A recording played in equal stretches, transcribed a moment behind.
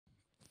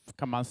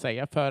kan man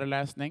säga,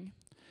 föreläsning.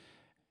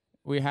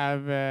 We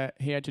have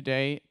here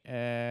today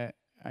a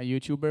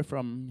YouTuber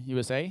from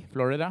USA,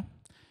 Florida.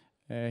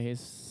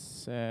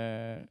 His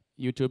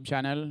YouTube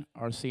channel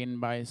are seen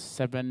by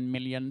 7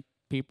 million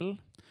people,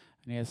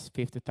 and he has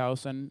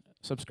 50,000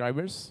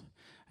 subscribers.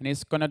 And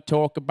he's going to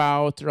talk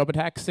about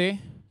Robotaxi,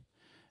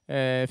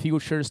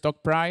 future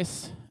stock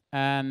price,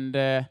 and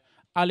a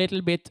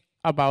little bit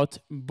about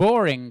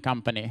Boring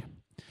Company.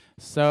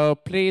 So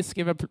please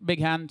give a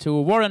big hand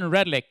to Warren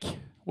Redlich.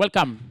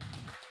 Welcome.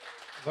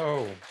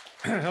 Hello.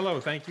 Hello.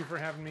 Thank you for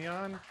having me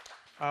on.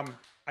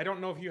 I don't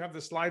know if you have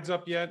the slides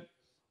up yet,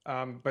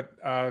 but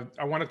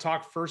I want to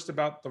talk first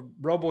about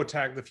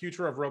the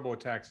future of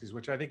robotaxis,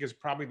 which I think is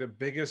probably the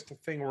biggest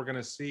thing we're going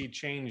to see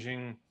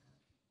changing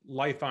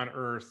life on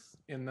Earth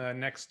in the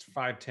next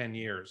 5-10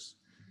 years.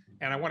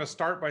 And I want to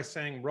start by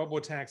saying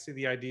robotaxi,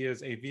 the idea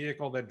is a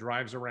vehicle that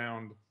drives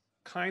around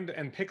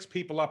and picks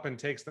people up and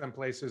takes them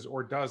places,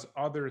 or does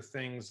other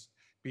things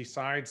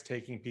besides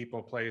taking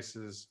people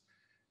places,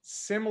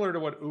 similar to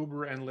what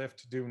Uber and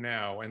Lyft do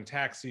now and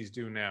taxis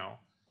do now,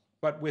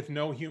 but with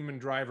no human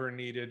driver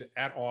needed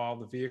at all.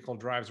 The vehicle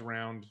drives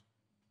around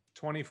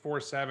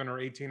 24/7 or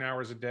 18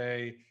 hours a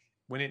day.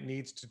 When it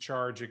needs to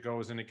charge, it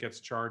goes and it gets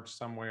charged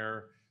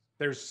somewhere.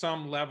 There's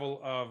some level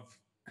of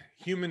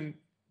human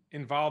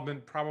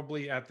involvement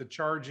probably at the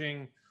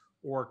charging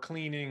or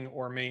cleaning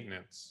or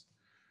maintenance.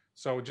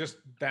 So just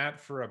that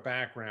for a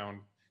background.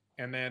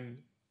 And then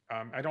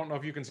I don't know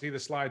if you can see the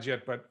slides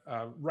yet, but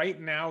right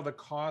now the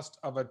cost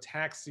of a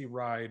taxi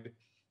ride,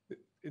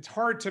 it's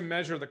hard to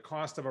measure the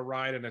cost of a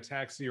ride in a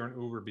taxi or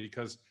an Uber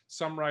because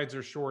some rides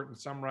are short and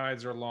some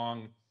rides are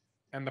long.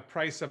 And the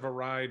price of a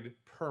ride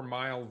per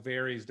mile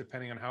varies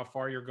depending on how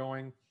far you're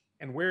going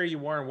and where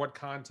you are and what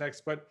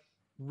context. But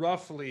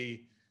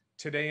roughly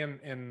today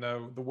in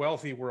the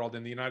wealthy world,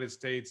 in the United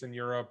States and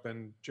Europe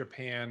and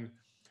Japan,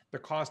 the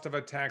cost of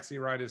a taxi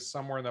ride is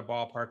somewhere in the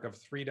ballpark of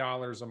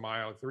 $3 a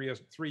mile,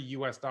 $3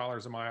 US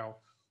a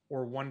mile,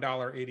 or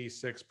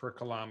 $1.86 per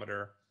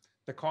kilometer.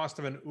 The cost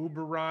of an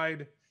Uber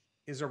ride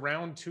is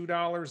around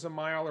 $2 a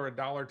mile or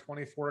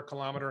 $1.24 a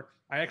kilometer.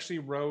 I actually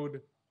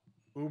rode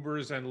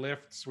Ubers and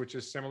Lyfts, which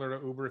is similar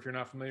to Uber if you're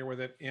not familiar with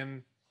it,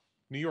 in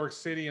New York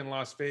City and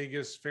Las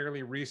Vegas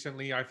fairly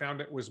recently. I found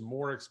it was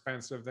more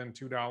expensive than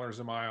 $2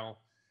 a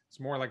mile. It's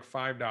more like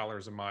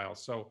 $5 a mile.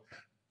 So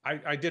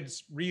I did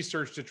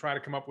research to try to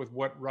come up with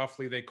what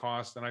roughly they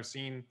cost, and I've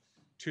seen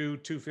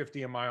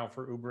 $2.50 a mile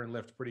for Uber and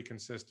Lyft pretty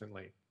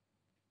consistently.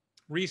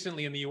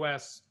 Recently in the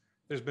US,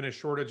 there's been a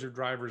shortage of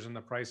drivers and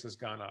the price has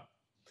gone up.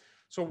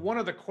 So one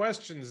of the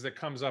questions that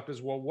comes up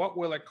is, well, what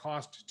will it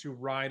cost to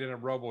ride in a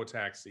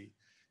robotaxi?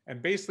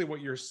 And basically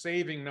what you're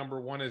saving, number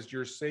one, is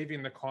you're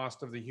saving the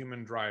cost of the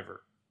human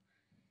driver.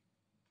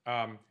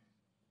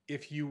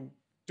 If you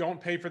don't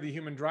pay for the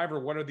human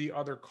driver, what are the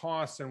other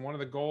costs? And one of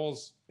the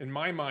goals in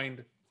my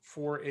mind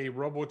for a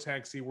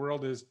robotaxi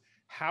world is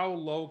how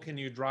low can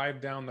you drive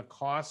down the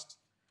cost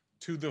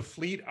to the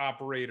fleet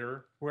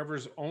operator, whoever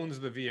owns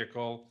the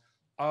vehicle,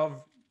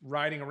 of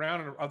riding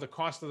around, and of the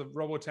cost of the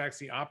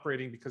robotaxi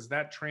operating, because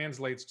that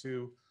translates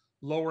to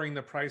lowering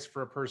the price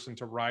for a person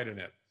to ride in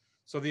it.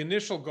 So the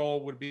initial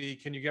goal would be,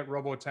 can you get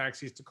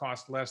robotaxis to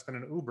cost less than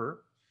an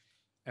Uber?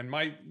 And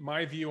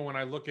my view when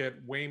I look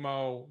at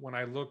Waymo, when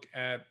I look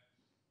at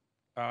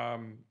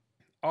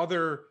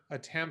other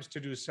attempts to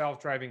do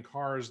self-driving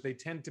cars, they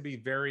tend to be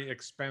very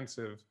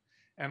expensive.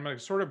 And I'm going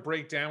to sort of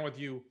break down with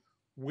you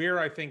where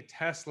I think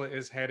Tesla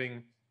is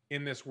heading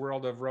in this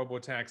world of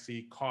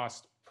robotaxi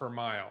cost per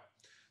mile.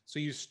 So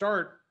you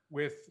start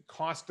with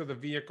cost of the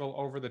vehicle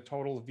over the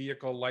total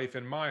vehicle life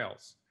in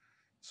miles.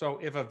 So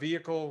if a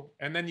vehicle,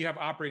 and then you have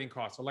operating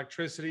costs,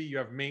 electricity, you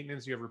have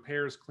maintenance, you have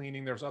repairs,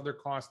 cleaning, there's other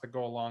costs that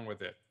go along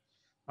with it.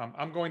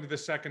 I'm going to the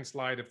second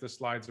slide if the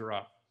slides are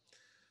up.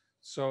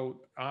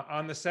 So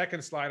on the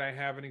second slide, I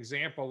have an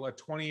example, a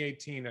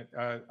 2018,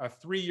 a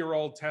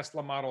 3-year-old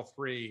Tesla Model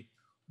 3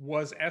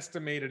 was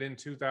estimated in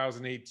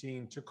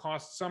 2018 to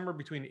cost somewhere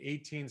between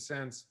 18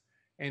 cents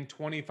and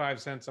 25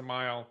 cents a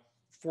mile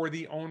for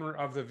the owner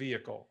of the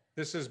vehicle.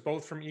 This is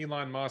both from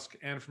Elon Musk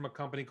and from a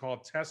company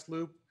called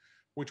Tesloop,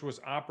 which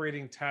was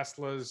operating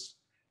Teslas,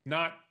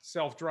 not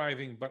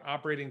self-driving, but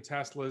operating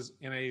Teslas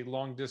in a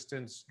long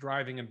distance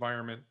driving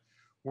environment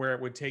where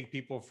it would take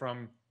people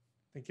from,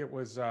 I think it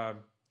was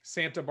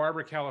Santa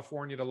Barbara,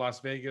 California to Las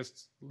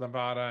Vegas,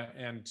 Nevada,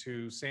 and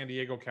to San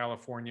Diego,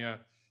 California,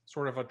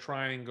 sort of a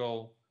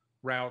triangle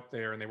route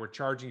there. And they were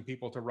charging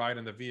people to ride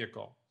in the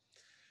vehicle.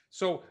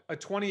 So a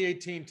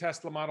 2018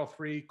 Tesla Model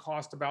 3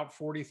 cost about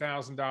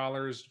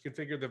 $40,000. You could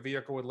figure the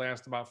vehicle would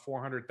last about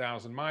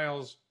 400,000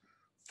 miles.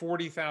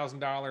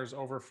 $40,000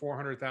 over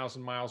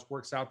 400,000 miles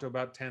works out to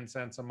about 10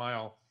 cents a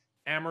mile,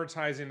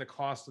 amortizing the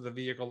cost of the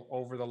vehicle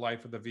over the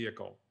life of the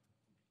vehicle.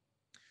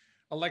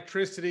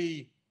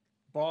 Electricity,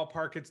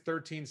 ballpark, it's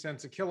 13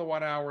 cents a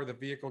kilowatt hour. The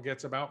vehicle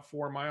gets about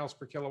 4 miles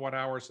per kilowatt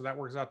hour, so that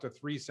works out to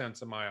 3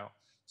 cents a mile.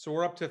 So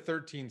we're up to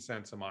 13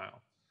 cents a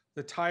mile.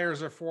 The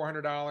tires are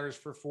 $400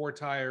 for 4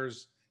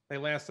 tires. They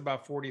last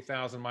about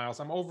 40,000 miles.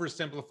 I'm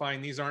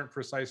oversimplifying. These aren't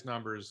precise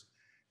numbers.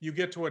 you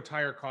get to a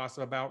tire cost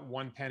of about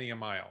 1 penny a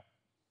mile.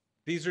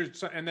 These are,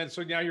 and then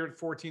so now you're at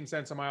 14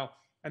 cents a mile,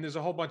 and there's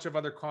a whole bunch of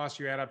other costs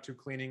you add up to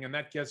cleaning, and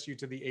that gets you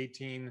to the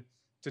 18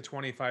 to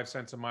 25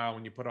 cents a mile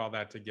when you put all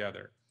that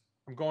together.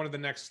 I'm going to the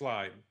next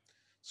slide.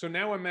 So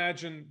now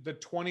imagine the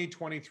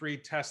 2023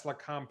 Tesla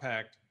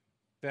Compact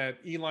that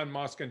Elon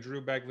Musk and Drew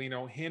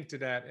Baglino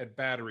hinted at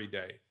Battery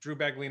Day. Drew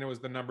Baglino is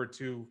the number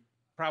two,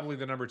 probably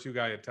the number two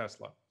guy at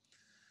Tesla.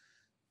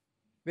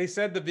 They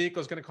said the vehicle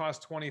is going to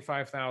cost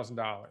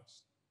 $25,000.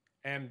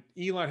 And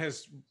Elon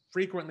has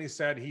frequently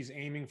said he's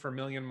aiming for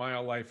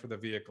million-mile life for the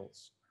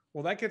vehicles.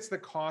 Well, that gets the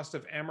cost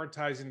of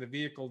amortizing the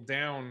vehicle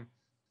down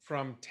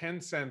from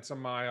 10 cents a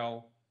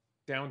mile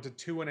down to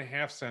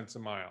 2.5 cents a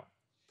mile.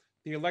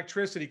 The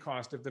electricity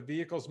cost, if the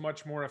vehicle's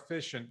much more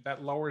efficient,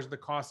 that lowers the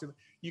cost.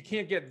 You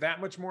can't get that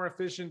much more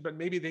efficient, but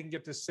maybe they can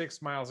get to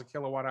 6 miles a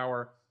kilowatt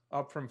hour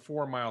up from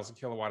 4 miles a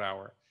kilowatt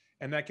hour.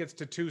 And that gets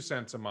to 2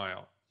 cents a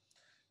mile.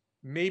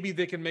 Maybe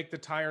they can make the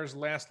tires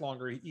last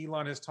longer.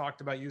 Elon has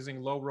talked about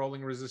using low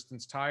rolling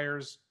resistance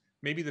tires.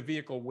 Maybe the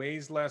vehicle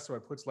weighs less, so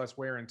it puts less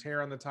wear and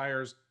tear on the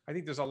tires. I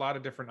think there's a lot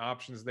of different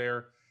options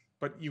there,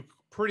 but you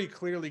pretty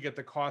clearly get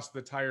the cost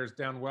of the tires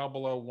down well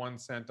below 1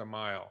 cent a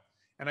mile.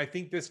 And I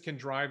think this can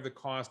drive the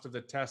cost of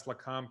the Tesla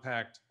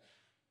Compact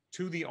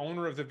to the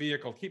owner of the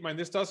vehicle. Keep in mind,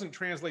 this doesn't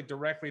translate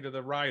directly to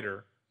the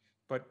rider,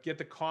 but get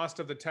the cost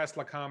of the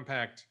Tesla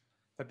Compact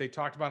that they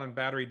talked about on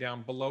battery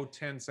down below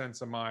 10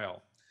 cents a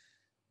mile.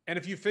 And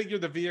if you figure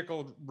the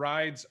vehicle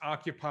rides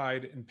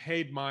occupied and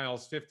paid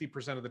miles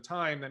 50% of the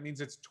time, that means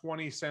it's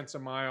 20 cents a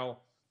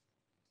mile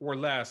or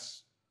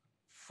less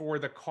for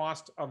the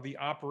cost of the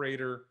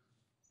operator.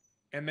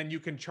 And then you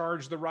can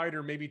charge the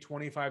rider maybe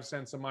 25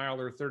 cents a mile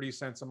or 30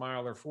 cents a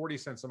mile or 40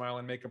 cents a mile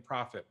and make a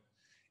profit.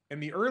 In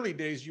the early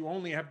days, you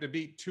only have to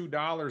beat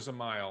 $2 a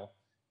mile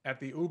at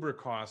the Uber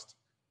cost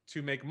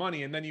to make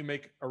money. And then you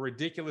make a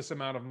ridiculous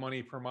amount of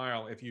money per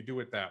mile if you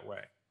do it that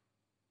way.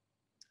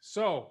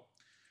 So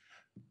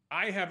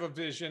I have a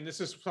vision. This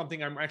is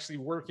something I'm actually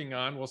working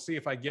on. We'll see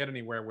if I get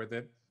anywhere with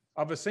it,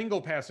 of a single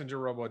passenger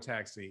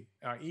robotaxi.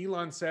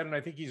 Elon said, and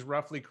I think he's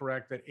roughly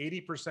correct, that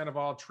 80% of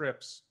all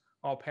trips,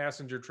 all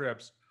passenger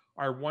trips,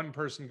 are one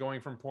person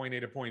going from point A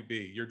to point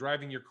B. You're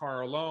driving your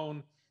car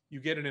alone. You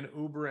get in an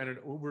Uber, and an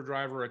Uber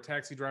driver or a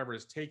taxi driver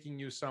is taking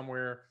you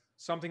somewhere.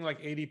 Something like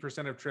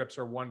 80% of trips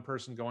are one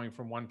person going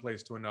from one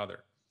place to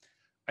another.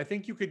 I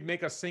think you could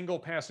make a single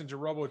passenger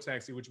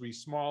robotaxi, which would be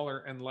smaller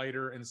and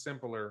lighter and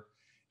simpler,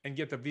 and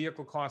get the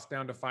vehicle cost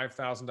down to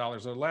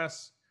 $5,000 or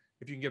less.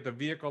 If you can get the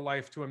vehicle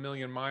life to 1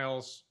 million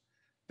miles,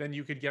 then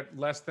you could get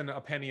less than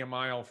a penny a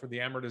mile for the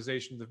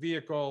amortization of the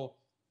vehicle.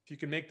 If you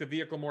can make the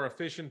vehicle more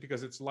efficient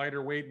because it's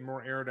lighter weight and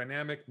more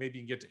aerodynamic, maybe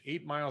you can get to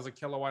 8 miles a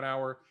kilowatt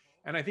hour.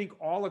 And I think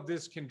all of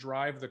this can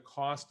drive the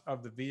cost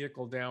of the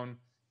vehicle down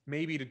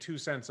maybe to 2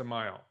 cents a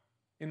mile.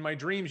 In my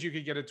dreams, you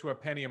could get it to a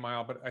penny a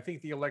mile, but I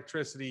think the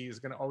electricity is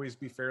going to always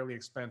be fairly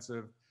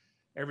expensive.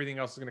 Everything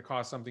else is going to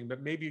cost something,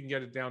 but maybe you can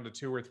get it down to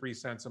 2 or 3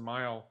 cents a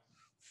mile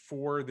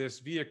for this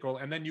vehicle.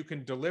 And then you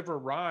can deliver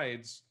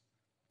rides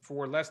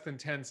for less than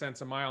 10 cents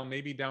a mile,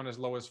 maybe down as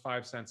low as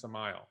 5 cents a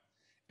mile.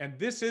 And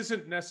this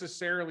isn't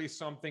necessarily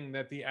something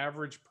that the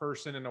average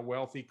person in a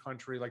wealthy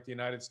country like the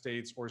United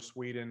States or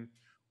Sweden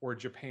or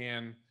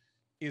Japan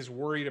is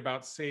worried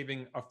about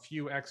saving a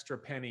few extra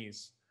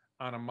pennies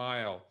on a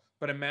mile.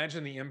 But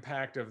imagine the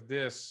impact of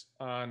this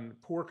on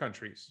poor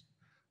countries,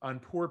 on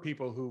poor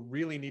people who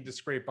really need to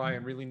scrape by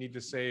and really need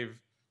to save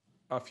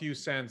a few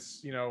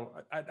cents. You know,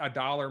 a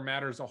dollar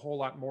matters a whole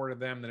lot more to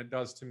them than it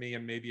does to me,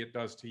 and maybe it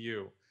does to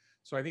you.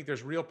 So I think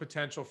there's real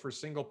potential for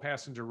single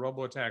passenger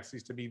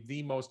robotaxis to be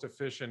the most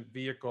efficient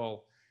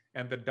vehicle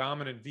and the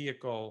dominant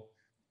vehicle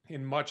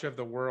in much of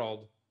the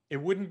world. It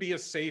wouldn't be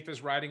as safe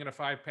as riding in a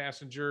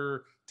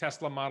 5-passenger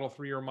Tesla Model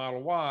 3 or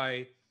Model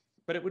Y,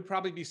 but it would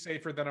probably be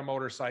safer than a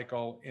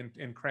motorcycle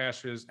in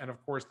crashes. And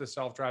of course, the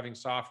self-driving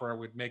software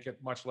would make it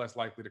much less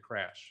likely to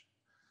crash.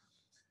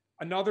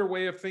 Another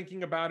way of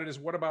thinking about it is,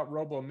 what about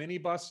robo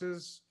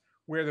minibuses,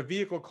 where the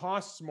vehicle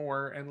costs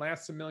more and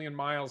lasts 1 million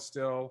miles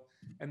still,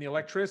 and the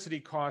electricity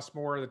costs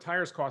more, the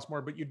tires cost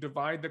more, but you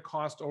divide the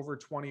cost over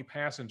 20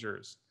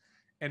 passengers.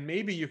 And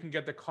maybe you can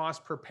get the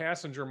cost per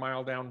passenger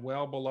mile down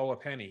well below a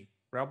penny,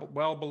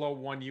 well below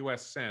 1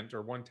 US cent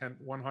or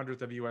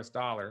 1/100th of US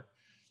dollar.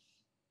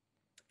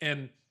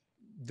 And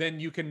then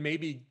you can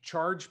maybe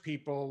charge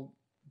people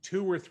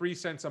 2 or 3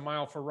 cents a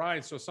mile for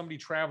rides. So somebody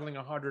traveling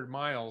 100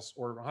 miles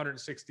or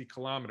 160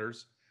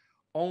 kilometers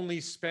only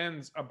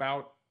spends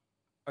about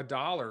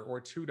 $1 or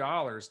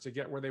 $2 to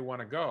get where they want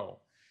to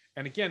go.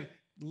 And again,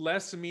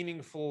 less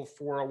meaningful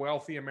for a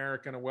wealthy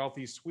American, a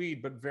wealthy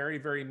Swede, but very,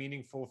 very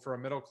meaningful for a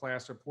middle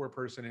class or poor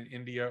person in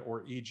India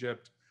or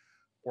Egypt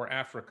or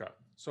Africa.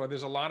 So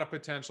there's a lot of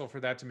potential for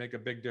that to make a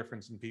big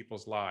difference in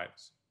people's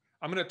lives.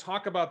 I'm going to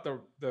talk about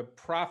the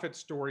profit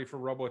story for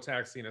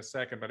Robotaxi in a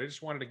second, but I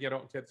just wanted to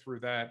get through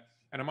that.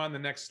 And I'm on the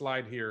next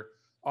slide here.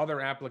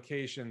 Other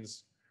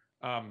applications,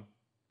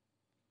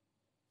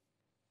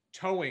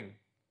 towing.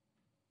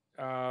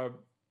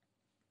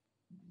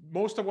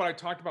 most of what I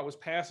talked about was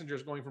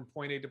passengers going from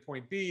point A to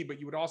point B, but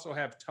you would also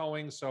have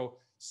towing. So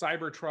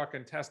Cybertruck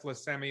and Tesla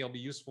Semi will be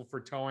useful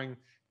for towing.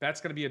 That's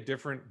going to be a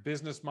different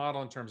business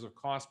model in terms of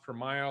cost per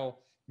mile.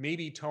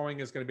 Maybe towing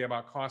is going to be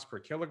about cost per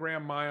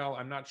kilogram mile.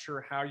 I'm not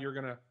sure how you're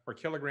going to, or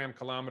kilogram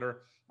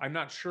kilometer. I'm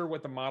not sure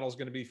what the model is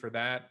going to be for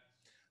that.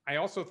 I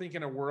also think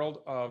in a world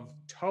of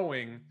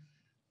towing,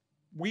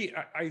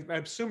 I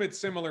assume it's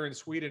similar in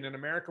Sweden. In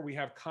America, we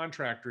have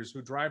contractors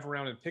who drive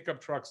around in pickup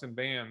trucks and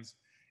vans,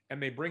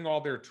 and they bring all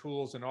their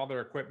tools and all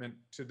their equipment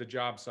to the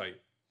job site.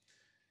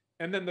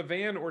 And then the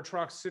van or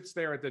truck sits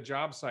there at the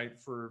job site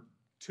for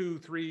 2,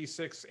 3,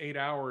 6, 8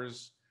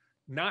 hours,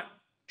 not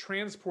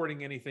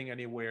transporting anything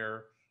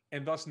anywhere,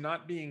 and thus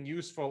not being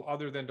useful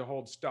other than to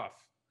hold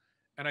stuff.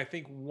 And I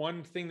think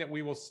one thing that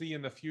we will see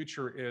in the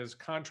future is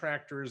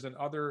contractors and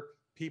other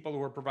people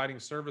who are providing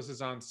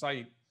services on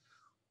site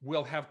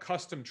will have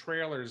custom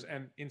trailers,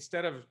 and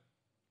instead of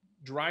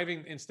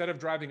driving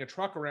a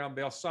truck around,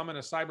 they'll summon a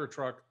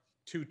Cybertruck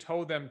to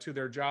tow them to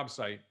their job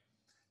site,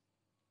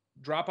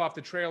 drop off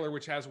the trailer,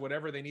 which has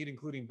whatever they need,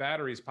 including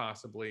batteries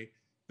possibly.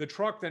 The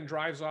truck then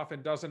drives off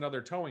and does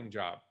another towing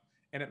job.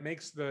 And it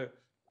makes the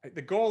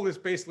goal is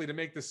basically to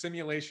make the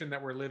simulation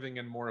that we're living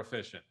in more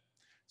efficient.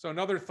 So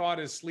another thought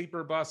is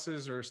sleeper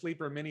buses or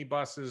sleeper mini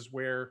buses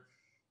where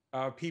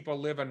people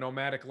live a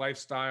nomadic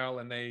lifestyle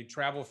and they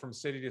travel from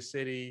city to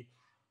city,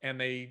 and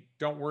they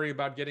don't worry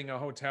about getting a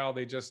hotel.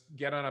 They just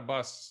get on a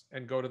bus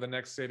and go to the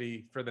next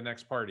city for the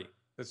next party.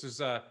 This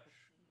is,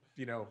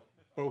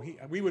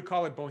 we would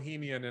call it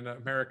bohemian in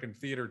American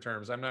theater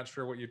terms. I'm not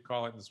sure what you'd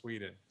call it in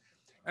Sweden.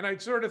 And I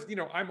sort of,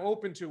 I'm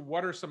open to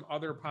what are some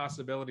other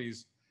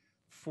possibilities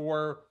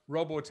for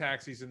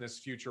robotaxis in this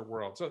future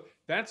world. So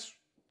that's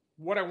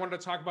what I wanted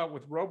to talk about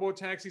with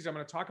robotaxis. I'm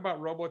going to talk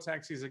about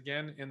robotaxis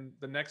again in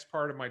the next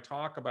part of my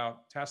talk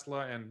about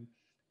Tesla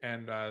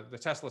and the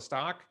Tesla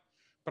stock.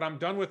 But I'm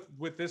done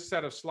with this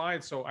set of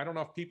slides, so I don't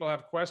know if people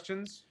have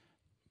questions.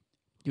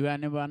 Do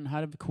anyone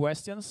have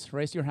questions?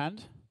 Raise your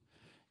hand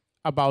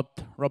about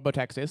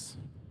robotaxis.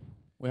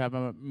 We have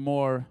a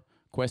more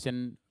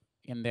question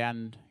in the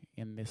end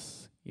in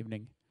this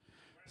evening.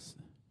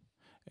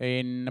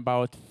 In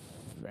about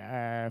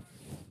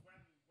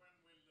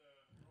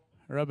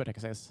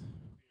robotaxis.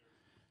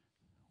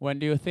 When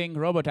do you think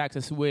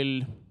robotaxis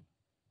will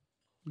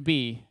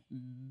be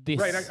this?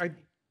 Right,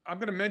 I'm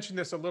going to mention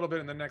this a little bit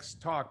in the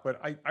next talk, but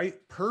I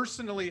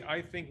personally,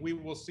 I think we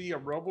will see a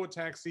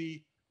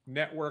robotaxi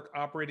network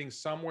operating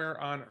somewhere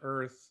on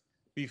Earth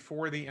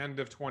before the end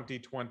of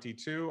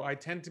 2022. I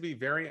tend to be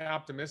very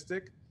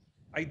optimistic.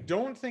 I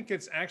don't think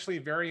it's actually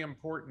very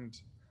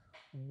important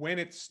when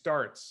it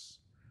starts.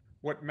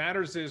 What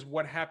matters is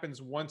what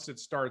happens once it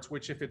starts,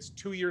 which if it's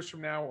 2 years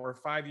from now or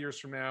 5 years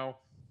from now,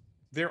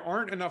 there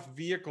aren't enough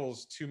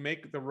vehicles to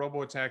make the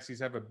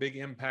robotaxis have a big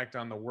impact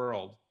on the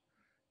world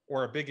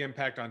or a big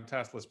impact on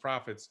Tesla's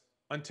profits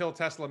until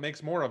Tesla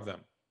makes more of them.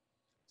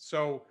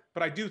 So,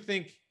 but I do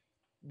think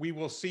we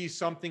will see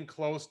something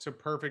close to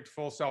perfect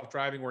full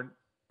self-driving or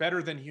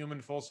better than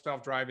human full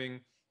self-driving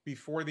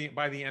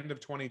by the end of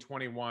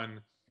 2021.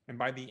 And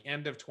by the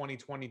end of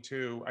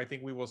 2022, I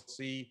think we will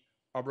see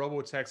a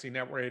robotaxi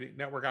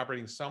network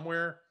operating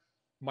somewhere.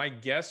 My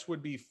guess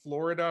would be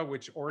Florida,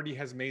 which already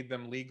has made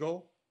them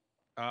legal,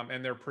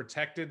 and they're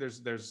protected.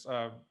 There's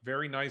a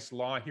very nice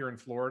law here in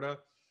Florida.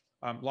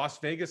 Las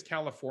Vegas,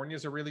 California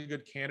is a really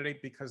good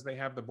candidate because they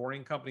have the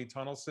Boring Company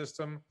tunnel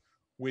system,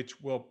 which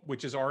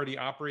is already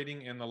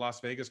operating in the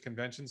Las Vegas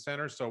Convention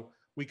Center. So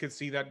we could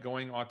see that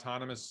going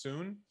autonomous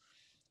soon.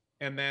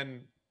 And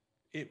then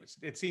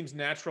it seems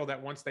natural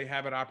that once they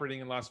have it operating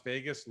in Las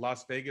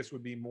Vegas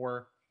would be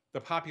more,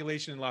 the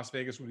population in Las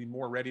Vegas would be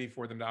more ready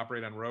for them to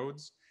operate on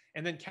roads.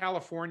 And then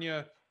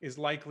California is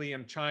likely,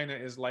 and China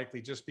is likely,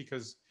 just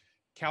because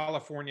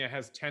California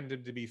has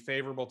tended to be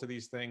favorable to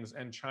these things,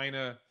 and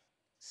China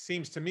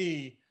seems to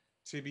me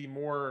to be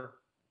more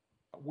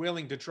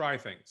willing to try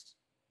things.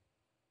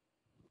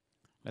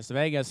 Las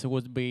Vegas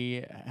would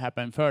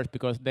happen first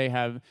because they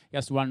have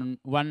just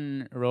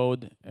one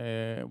road,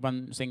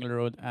 one single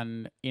road,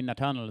 and in a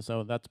tunnel.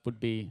 So that would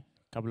be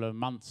a couple of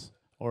months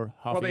or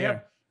half a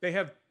year. They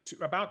have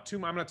about 2.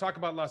 I'm going to talk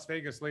about Las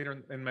Vegas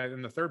later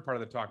in the third part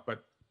of the talk.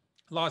 But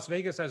Las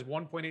Vegas has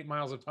 1.8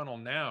 miles of tunnel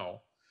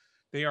now.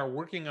 They are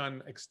working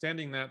on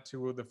extending that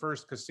to the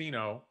first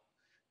casino.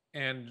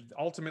 And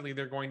ultimately,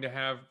 they're going to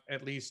have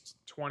at least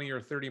 20 or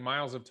 30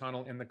 miles of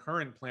tunnel in the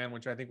current plan,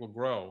 which I think will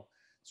grow.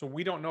 So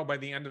we don't know by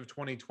the end of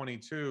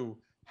 2022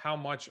 how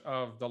much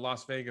of the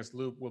Las Vegas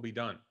loop will be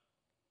done.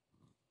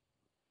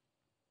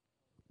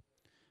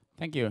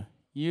 Thank you.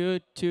 You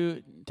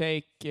to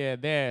take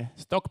their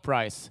stock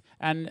price.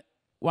 And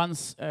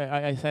once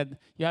I said,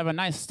 you have a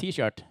nice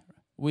T-shirt.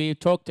 We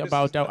talked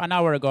about an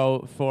hour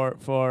ago for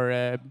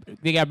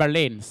Giga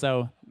Berlin.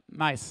 So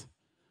nice.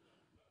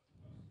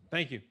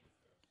 Thank you.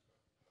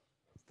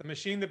 The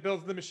machine that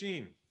builds the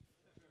machine.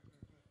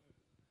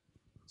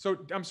 So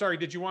I'm sorry,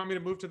 did you want me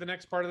to move to the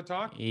next part of the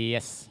talk?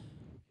 Yes.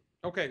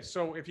 Okay,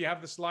 so if you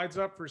have the slides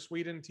up for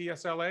Sweden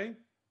TSLA,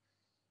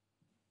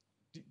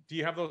 do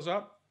you have those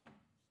up?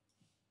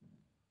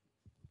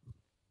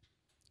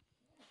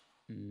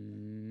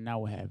 Now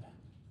we have.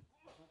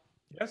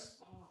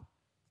 Yes?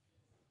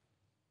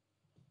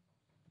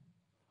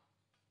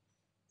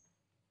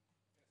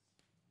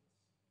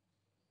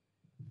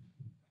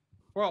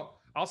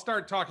 Well, I'll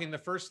start talking. The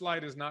first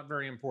slide is not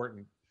very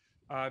important.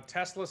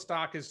 Tesla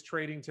stock is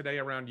trading today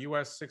around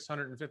US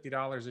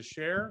 $650 a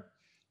share.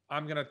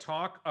 I'm going to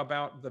talk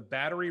about the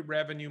battery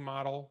revenue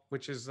model,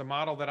 which is the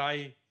model that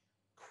I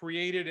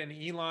created, and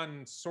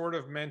Elon sort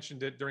of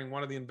mentioned it during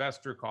one of the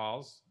investor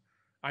calls.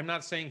 I'm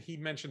not saying he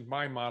mentioned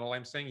my model.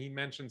 I'm saying he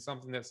mentioned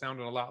something that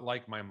sounded a lot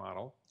like my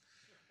model.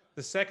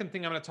 The second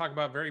thing I'm going to talk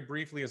about very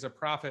briefly is a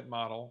profit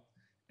model.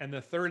 And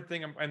the third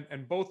thing,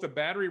 and both the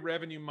battery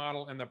revenue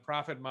model and the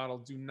profit model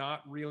do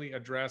not really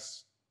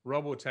address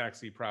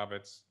robotaxi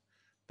profits.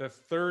 The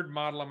third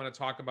model I'm going to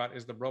talk about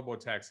is the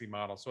robotaxi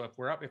model. So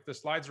if the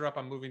slides are up,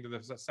 I'm moving to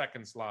the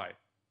second slide.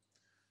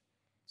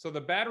 So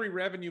the battery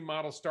revenue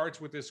model starts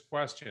with this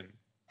question: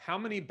 how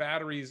many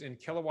batteries in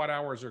kilowatt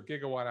hours or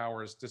gigawatt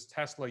hours does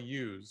Tesla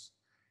use?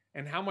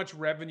 And how much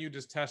revenue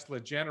does Tesla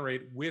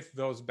generate with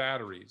those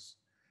batteries?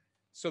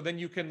 So then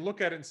you can look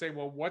at it and say,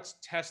 well, what's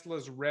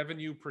Tesla's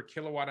revenue per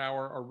kilowatt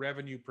hour or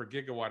revenue per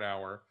gigawatt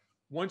hour?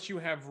 Once you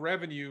have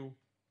revenue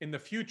in the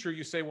future,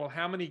 you say, well,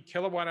 how many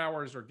kilowatt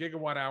hours or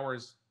gigawatt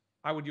hours?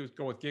 I would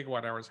go with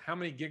gigawatt hours. How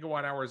many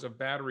gigawatt hours of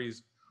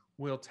batteries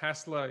will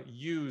Tesla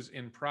use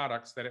in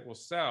products that it will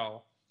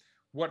sell?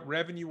 What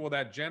revenue will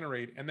that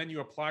generate? And then you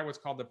apply what's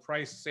called the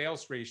price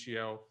sales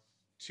ratio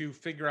to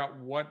figure out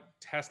what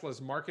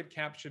Tesla's market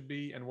cap should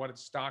be and what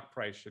its stock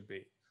price should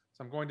be.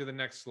 So I'm going to the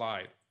next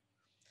slide.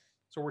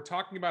 So we're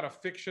talking about a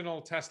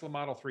fictional Tesla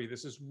Model 3.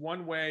 This is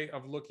one way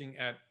of looking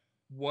at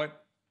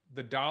what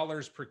the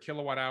dollars per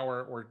kilowatt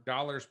hour or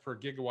dollars per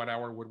gigawatt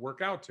hour would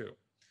work out to.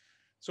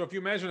 So if you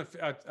imagine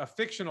a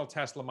fictional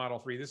Tesla Model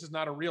 3, this is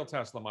not a real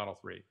Tesla Model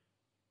 3.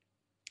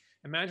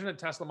 Imagine a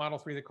Tesla Model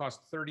 3 that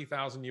cost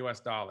 $30,000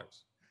 US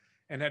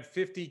and had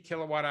 50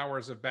 kilowatt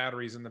hours of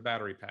batteries in the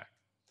battery pack.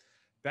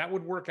 That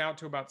would work out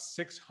to about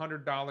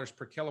 $600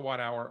 per kilowatt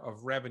hour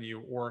of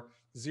revenue, or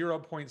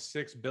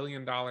 $0.6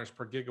 billion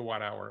per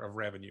gigawatt hour of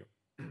revenue.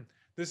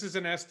 This is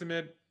an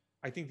estimate.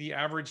 I think the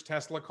average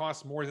Tesla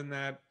costs more than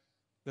that.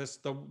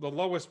 The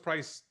lowest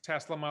price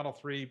Tesla Model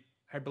 3,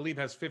 I believe,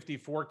 has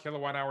 54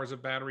 kilowatt hours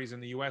of batteries in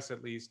the US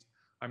at least.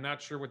 I'm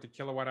not sure what the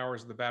kilowatt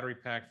hours of the battery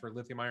pack for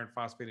lithium iron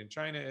phosphate in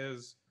China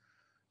is,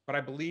 but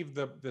I believe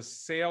the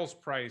sales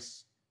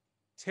price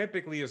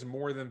typically is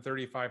more than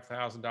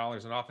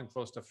 $35,000 and often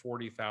close to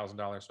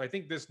 $40,000. So I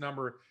think this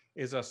number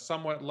is a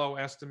somewhat low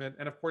estimate.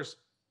 And of course,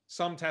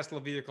 some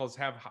Tesla vehicles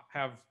have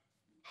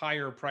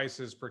higher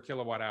prices per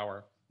kilowatt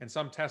hour, and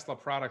some Tesla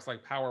products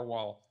like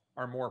Powerwall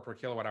are more per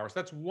kilowatt hour. So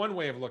that's one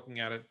way of looking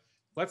at it.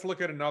 Let's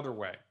look at another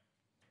way.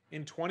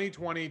 In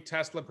 2020,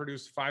 Tesla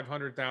produced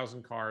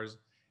 500,000 cars,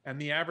 and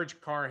the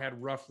average car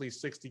had roughly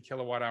 60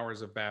 kilowatt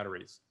hours of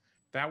batteries.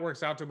 That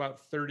works out to about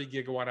 30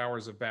 gigawatt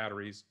hours of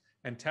batteries.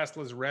 And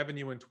Tesla's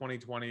revenue in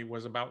 2020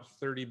 was about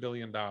 $30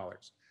 billion.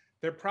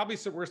 There probably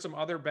were some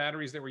other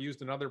batteries that were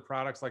used in other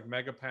products like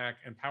Megapack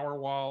and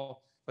Powerwall,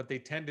 but they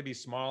tend to be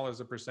small as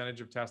a percentage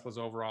of Tesla's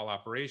overall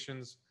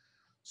operations.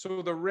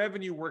 So the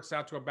revenue works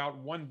out to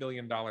about $1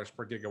 billion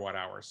per gigawatt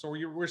hour. So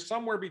we're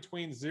somewhere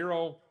between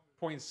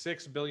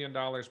 $0.6 billion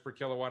per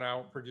kilowatt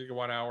hour per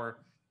gigawatt hour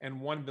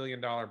and $1 billion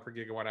per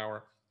gigawatt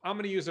hour. I'm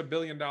going to use $1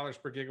 billion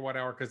per gigawatt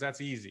hour because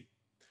that's easy.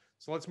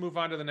 So let's move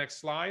on to the next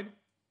slide.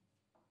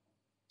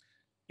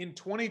 In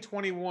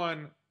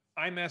 2021,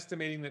 I'm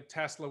estimating that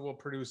Tesla will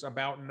produce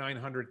about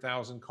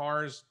 900,000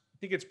 cars. I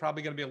think it's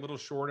probably going to be a little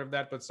short of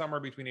that, but somewhere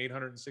between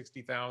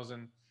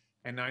 860,000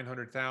 and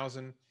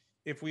 900,000.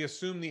 If we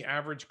assume the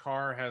average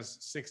car has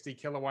 60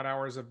 kilowatt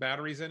hours of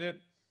batteries in it,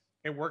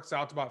 it works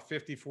out to about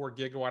 54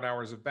 gigawatt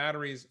hours of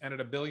batteries. And at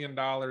 $1 billion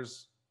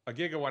a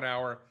gigawatt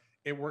hour,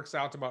 it works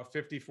out to about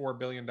 $54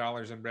 billion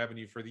in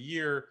revenue for the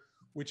year,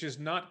 which is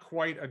not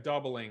quite a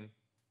doubling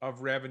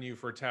of revenue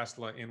for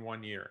Tesla in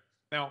 1 year.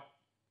 Now,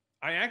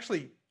 I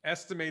actually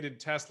estimated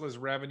Tesla's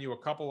revenue a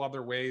couple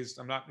other ways.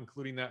 I'm not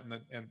including that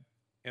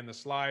in the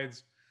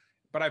slides,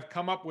 but I've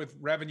come up with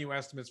revenue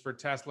estimates for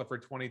Tesla for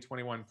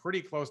 2021,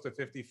 pretty close to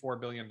 $54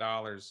 billion.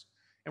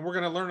 And we're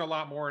going to learn a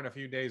lot more in a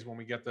few days when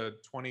we get the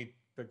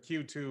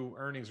Q2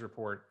 earnings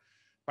report.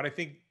 But I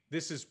think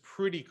this is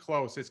pretty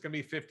close. It's going to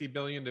be 50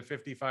 billion to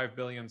 55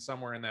 billion,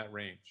 somewhere in that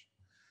range.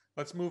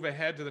 Let's move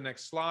ahead to the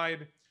next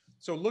slide.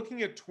 So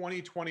looking at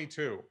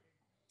 2022,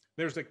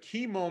 there's a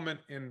key moment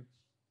in,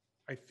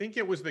 I think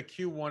it was the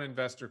Q1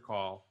 investor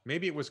call.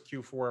 Maybe it was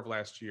Q4 of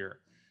last year.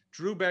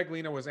 Drew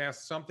Baglino was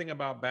asked something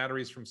about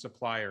batteries from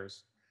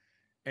suppliers.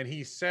 And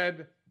he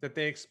said that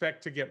they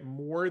expect to get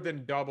more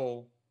than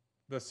double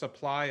the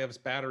supply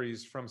of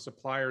batteries from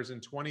suppliers in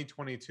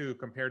 2022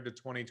 compared to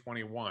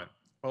 2021.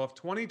 Well, if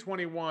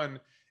 2021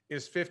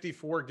 is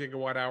 54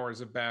 gigawatt hours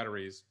of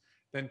batteries,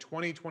 then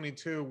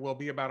 2022 will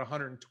be about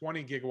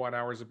 120 gigawatt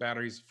hours of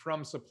batteries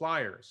from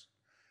suppliers.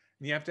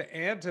 And you have to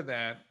add to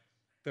that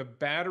the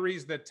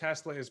batteries that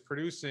Tesla is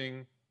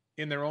producing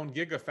in their own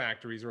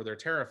gigafactories or their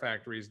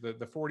terafactories,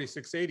 the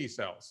 4680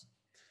 cells.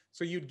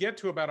 So you'd get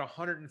to about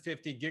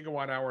 150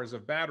 gigawatt hours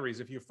of batteries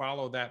if you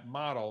follow that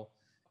model,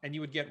 and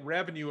you would get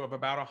revenue of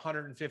about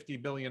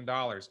 $150 billion.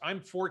 I'm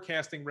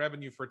forecasting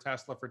revenue for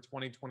Tesla for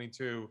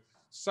 2022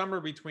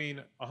 somewhere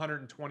between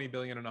 120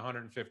 billion and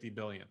 150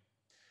 billion.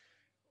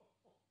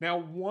 Now,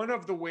 one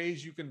of the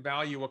ways you can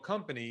value a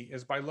company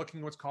is by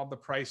looking at what's called the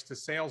price to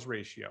sales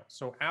ratio.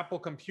 So Apple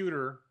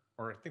Computer,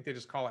 or I think they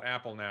just call it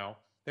Apple now,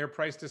 their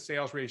price to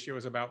sales ratio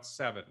is about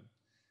 7.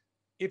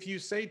 If you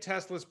say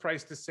Tesla's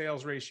price to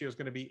sales ratio is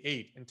going to be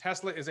 8, and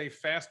Tesla is a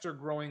faster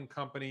growing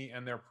company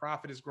and their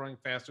profit is growing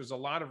faster, there's a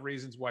lot of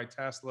reasons why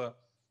Tesla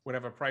would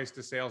have a price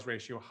to sales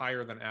ratio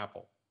higher than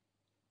Apple.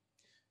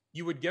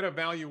 You would get a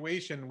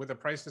valuation with a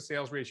price to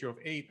sales ratio of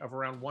 8 of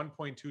around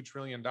 $1.2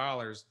 trillion.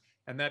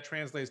 And that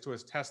translates to a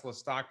Tesla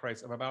stock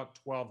price of about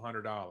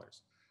 $1,200.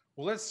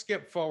 Well, let's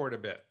skip forward a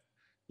bit.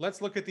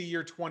 Let's look at the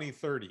year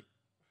 2030.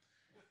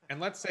 And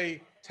let's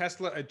say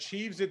Tesla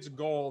achieves its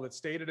goal that's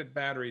stated at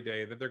Battery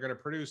Day, that they're going to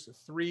produce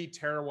 3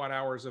 terawatt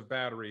hours of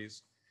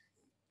batteries.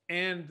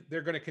 And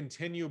they're going to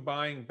continue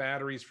buying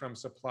batteries from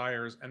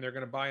suppliers. And they're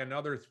going to buy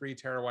another 3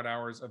 terawatt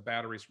hours of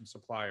batteries from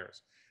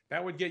suppliers.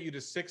 That would get you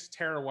to 6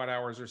 terawatt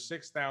hours or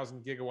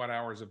 6,000 gigawatt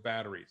hours of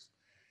batteries.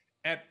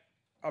 At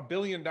 $1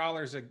 billion a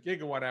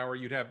gigawatt hour,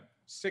 you'd have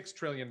 $6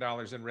 trillion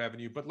in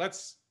revenue. But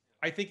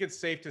I think it's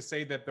safe to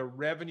say that the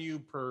revenue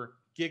per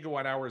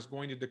gigawatt hour is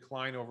going to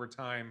decline over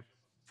time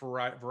for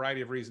a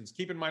variety of reasons.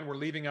 Keep in mind, we're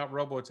leaving out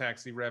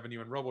Robotaxi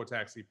revenue and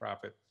Robotaxi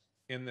profit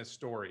in this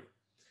story.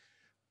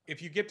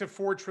 If you get to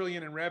 4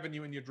 trillion in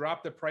revenue and you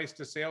drop the price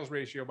to sales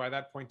ratio by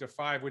that point to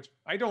 5, which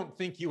I don't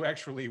think you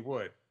actually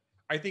would.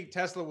 I think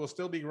Tesla will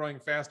still be growing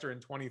faster in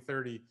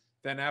 2030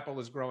 than Apple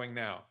is growing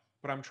now.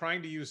 But I'm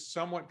trying to use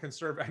somewhat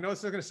conservative. I know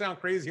this is going to sound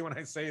crazy when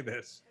I say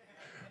this,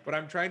 but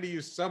I'm trying to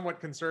use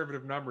somewhat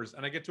conservative numbers.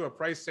 And I get to a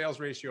price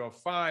sales ratio of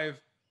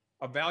 5,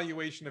 a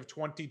valuation of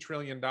 $20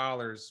 trillion,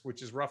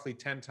 which is roughly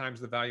 10 times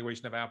the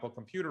valuation of Apple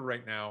Computer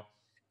right now,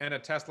 and a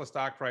Tesla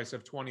stock price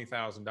of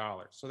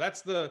 $20,000. So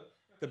that's the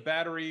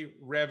battery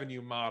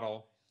revenue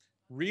model.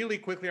 Really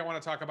quickly, I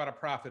want to talk about a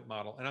profit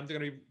model. And I'm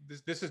going to,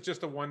 this is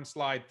just a one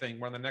slide thing,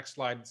 where on the next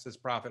slide it says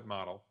profit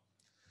model.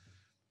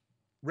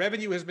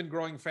 Revenue has been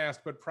growing fast,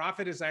 but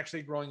profit is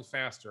actually growing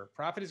faster.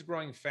 Profit is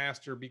growing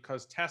faster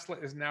because Tesla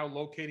is now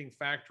locating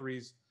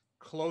factories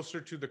closer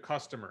to the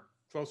customer,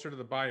 closer to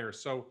the buyer.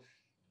 So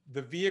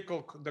the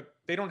vehicle,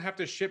 they don't have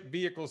to ship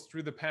vehicles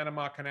through the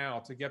Panama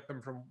Canal to get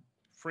them from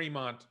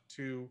Fremont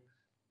to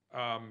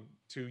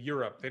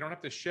Europe. They don't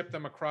have to ship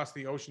them across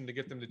the ocean to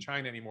get them to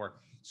China anymore.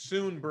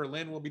 Soon,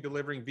 Berlin will be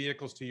delivering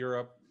vehicles to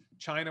Europe.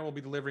 China will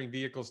be delivering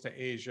vehicles to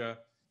Asia.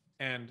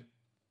 And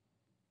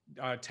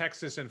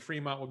Texas and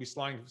Fremont will be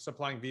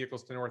supplying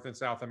vehicles to North and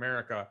South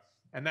America,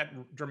 and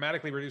that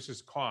dramatically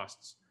reduces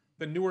costs.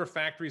 The newer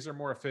factories are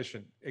more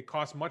efficient. It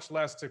costs much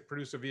less to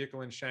produce a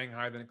vehicle in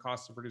Shanghai than it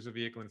costs to produce a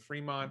vehicle in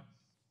Fremont.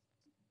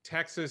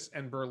 Texas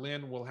and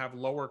Berlin will have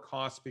lower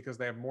costs because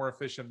they have more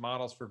efficient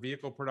models for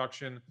vehicle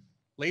production.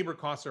 Labor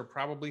costs are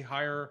probably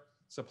higher.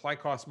 Supply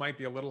costs might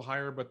be a little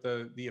higher, but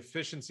the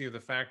efficiency of the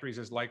factories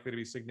is likely to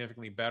be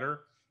significantly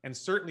better, and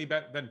certainly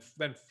better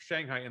than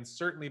Shanghai, and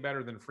certainly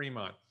better than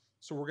Fremont.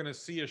 So we're going to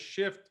see a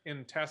shift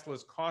in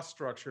Tesla's cost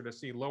structure to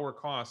see lower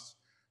costs.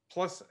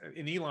 Plus,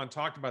 and Elon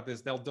talked about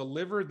this, they'll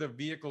deliver the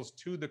vehicles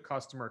to the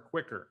customer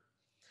quicker.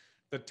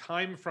 The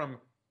time from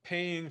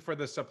paying for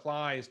the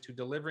supplies to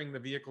delivering the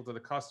vehicle to the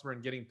customer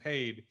and getting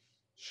paid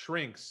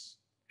shrinks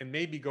and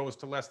maybe goes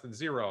to less than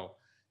 0.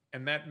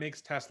 And that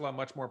makes Tesla a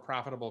much more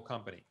profitable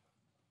company.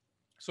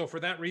 So for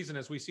that reason,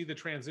 as we see the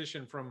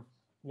transition from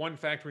one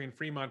factory in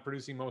Fremont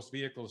producing most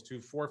vehicles to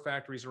 4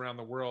 factories around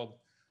the world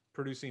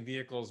producing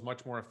vehicles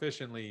much more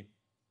efficiently,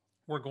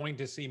 we're going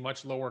to see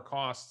much lower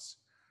costs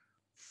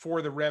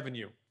for the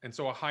revenue, and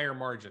so a higher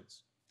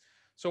margins.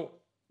 So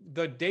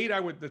the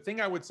thing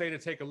I would say to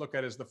take a look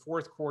at is the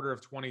 4th quarter of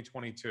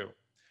 2022.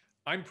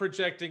 I'm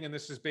projecting, and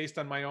this is based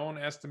on my own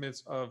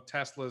estimates of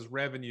Tesla's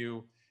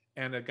revenue,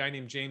 and a guy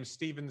named James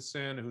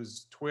Stevenson,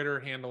 whose Twitter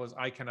handle is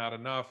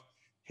ICannotEnough,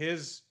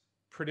 his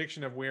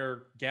prediction of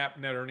where GAAP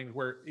net earnings,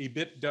 where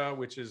EBITDA,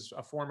 which is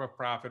a form of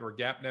profit, or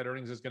GAAP net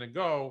earnings is going to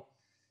go.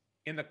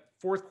 In the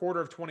 4th quarter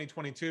of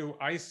 2022,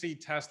 I see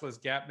Tesla's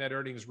GAAP net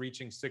earnings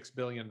reaching $6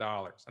 billion.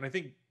 And I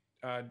think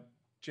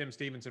Jim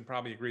Stevenson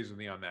probably agrees with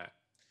me on that.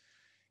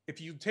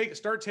 If you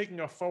start taking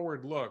a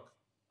forward look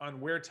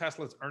on where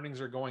Tesla's earnings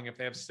are going, if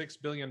they have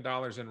 $6 billion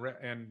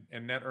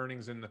in net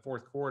earnings in the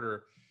 4th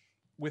quarter,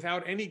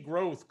 without any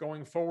growth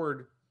going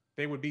forward,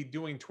 they would be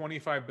doing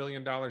 $25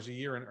 billion a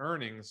year in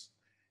earnings.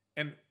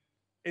 And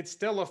it's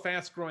still a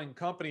fast growing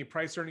company.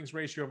 Price earnings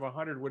ratio of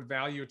 100 would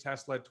value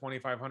Tesla at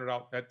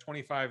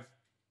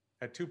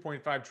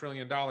 $2.5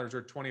 trillion or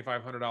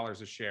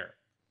 $2,500 a share.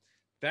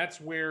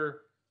 That's where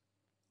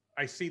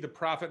I see the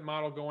profit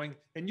model going.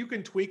 And you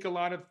can tweak a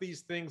lot of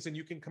these things and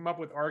you can come up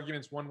with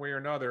arguments one way or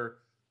another.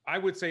 I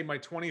would say my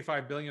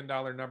 $25 billion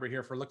number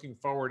here for looking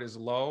forward is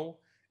low,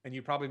 and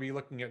you'd probably be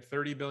looking at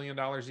 $30 billion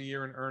a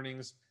year in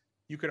earnings.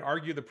 You could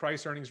argue the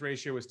price earnings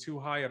ratio is too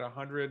high at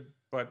 100,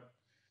 but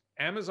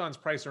Amazon's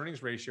price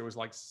earnings ratio is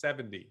like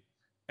 70,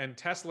 and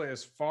Tesla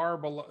is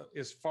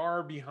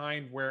far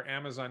behind where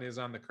Amazon is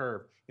on the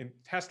curve. In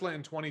Tesla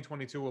in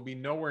 2022 will be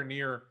nowhere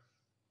near,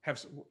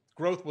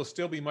 growth will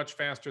still be much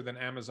faster than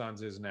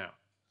Amazon's is now.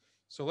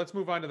 So let's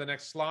move on to the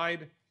next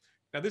slide.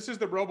 Now, this is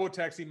the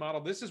Robotaxi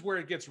model. This is where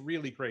it gets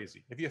really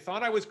crazy. If you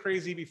thought I was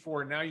crazy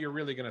before, now you're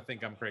really going to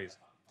think I'm crazy.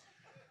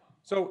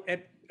 So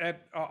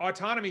at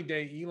Autonomy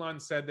Day, Elon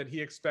said that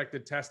he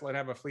expected Tesla to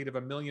have a fleet of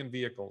 1 million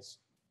vehicles,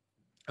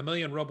 1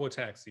 million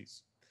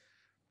Robotaxis.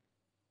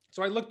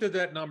 So I looked at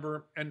that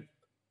number, and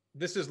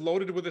this is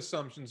loaded with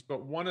assumptions,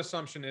 but one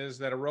assumption is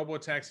that a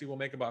Robotaxi will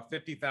make about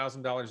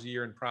 $50,000 a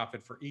year in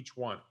profit for each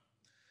one.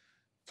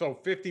 So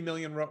 1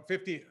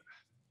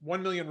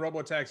 million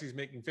Robotaxis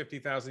making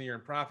 $50,000 a year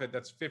in profit,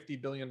 that's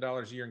 $50 billion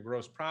a year in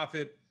gross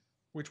profit,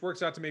 which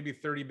works out to maybe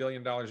 $30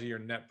 billion a year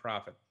in net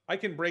profit. I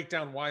can break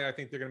down why I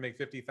think they're going to make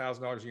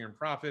 $50,000 a year in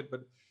profit,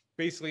 but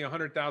basically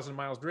 100,000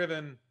 miles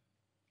driven,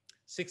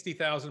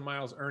 60,000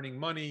 miles earning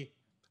money,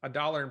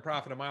 $1 in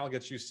profit a mile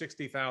gets you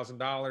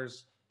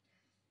 $60,000.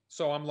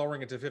 So I'm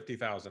lowering it to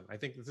 50,000. I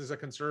think this is a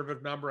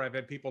conservative number. I've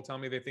had people tell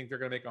me they think they're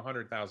going to make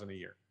 100,000 a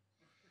year.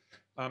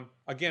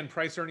 Again,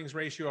 price earnings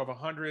ratio of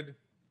 100.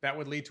 That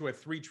would lead to a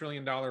 $3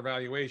 trillion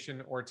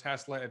valuation, or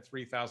Tesla at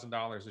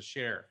 $3,000 a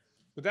share.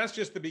 But that's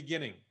just the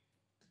beginning.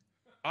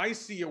 I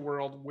see a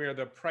world where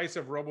the price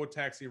of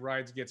Robotaxi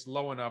rides gets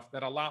low enough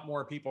that a lot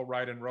more people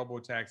ride in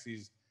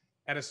Robotaxis.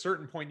 At a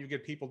certain point, you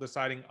get people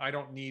deciding, I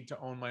don't need to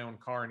own my own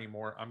car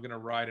anymore. I'm going to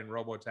ride in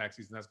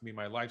Robotaxis, and that's going to be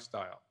my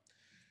lifestyle.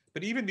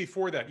 But even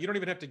before that, you don't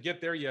even have to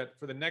get there yet.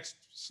 For the next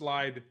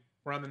slide,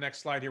 we're on the next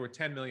slide here with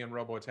 10 million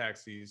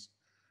Robotaxis.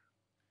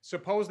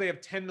 Suppose they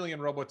have 10 million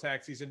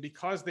Robotaxis, and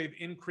because they've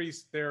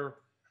increased the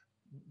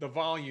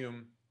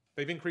volume,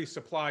 they've increased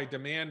supply,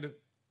 demand,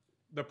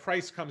 the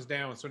price comes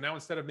down. So now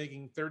instead of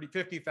making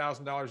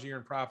 $50,000 a year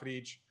in profit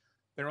each,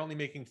 they're only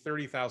making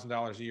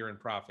 $30,000 a year in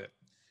profit.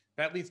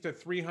 That leads to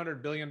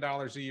 $300 billion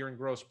a year in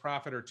gross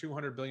profit, or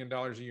 $200 billion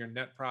a year in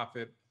net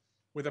profit.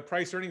 With a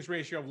price earnings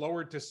ratio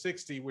lowered to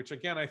 60, which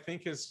again, I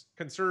think is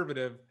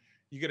conservative,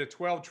 you get a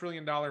 $12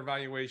 trillion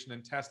valuation,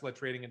 and Tesla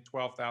trading at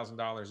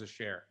 $12,000 a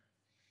share.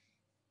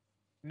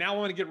 Now I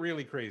want to get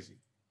really crazy.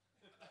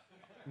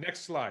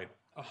 Next slide.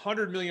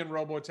 100 million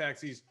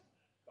Robotaxis.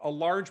 A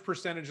large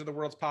percentage of the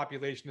world's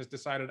population has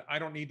decided, I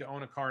don't need to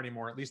own a car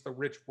anymore. At least the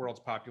rich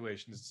world's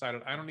population has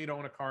decided, I don't need to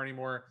own a car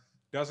anymore.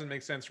 Doesn't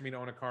make sense for me to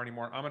own a car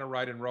anymore. I'm going to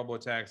ride in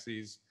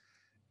Robotaxis.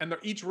 And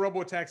each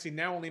Robotaxi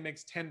now only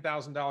makes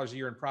 $10,000 a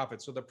year in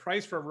profit. So the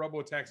price for a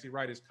Robotaxi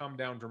ride has come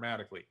down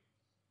dramatically,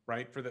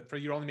 right? For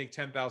you to only make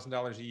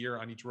 $10,000 a year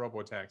on each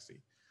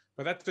Robotaxi.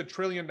 But that's $1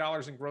 trillion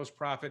in gross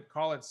profit.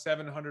 Call it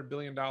 $700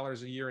 billion a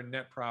year in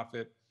net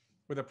profit.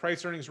 With a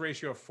price earnings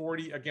ratio of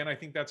 40, again, I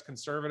think that's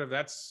conservative.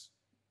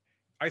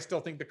 I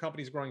still think the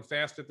company's growing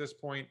fast at this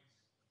point,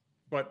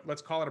 but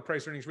let's call it a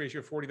price earnings ratio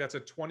of 40. That's a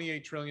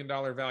 $28 trillion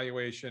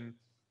valuation,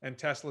 and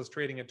Tesla's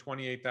trading at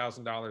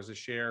 $28,000 a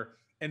share.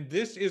 And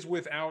this is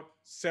without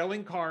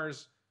selling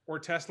cars or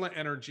Tesla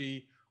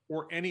Energy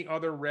or any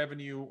other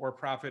revenue or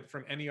profit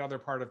from any other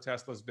part of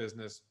Tesla's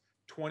business.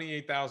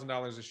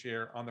 $28,000 a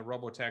share on the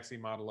Robotaxi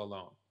model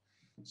alone.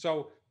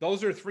 So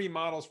those are three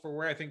models for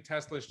where I think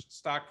Tesla's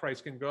stock price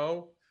can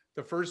go.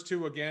 The first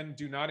two, again,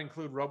 do not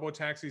include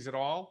Robotaxis at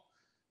all.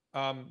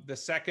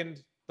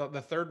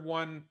 The third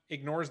one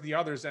ignores the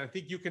others. And I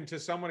think you can, to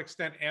some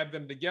extent, add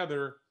them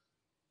together,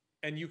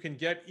 and you can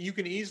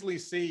easily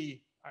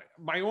see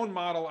my own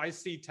model. I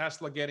see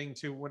Tesla getting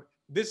to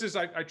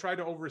I try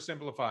to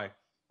oversimplify.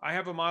 I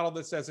have a model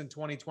that says in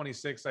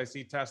 2026, I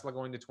see Tesla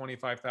going to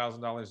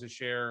 $25,000 a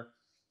share.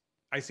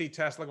 I see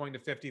Tesla going to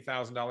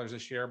 $50,000 a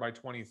share by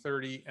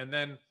 2030. And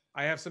then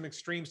I have some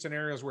extreme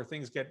scenarios where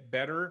things get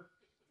better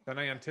than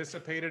I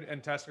anticipated,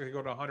 and Tesla could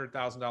go to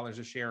 $100,000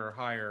 a share or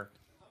higher.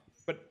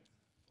 But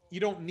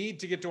you don't need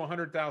to get to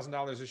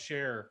 $100,000 a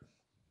share.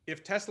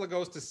 If Tesla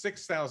goes to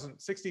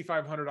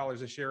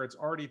 $6,500 a share, it's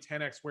already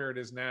 10x where it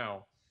is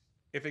now.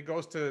 If it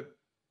goes to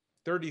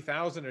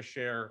 $30,000 a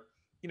share,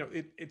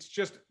 it's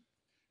just,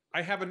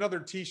 I have another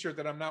t-shirt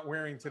that I'm not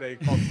wearing today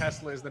called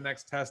Tesla is the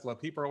next Tesla.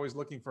 People are always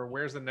looking for,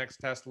 where's the next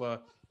Tesla?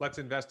 Let's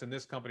invest in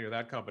this company or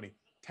that company.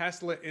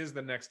 Tesla is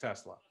the next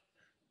Tesla.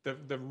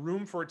 The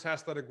room for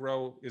Tesla to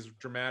grow is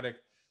dramatic.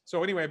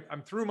 So anyway,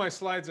 I'm through my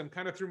slides. I'm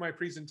kind of through my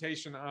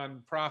presentation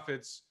on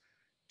profits.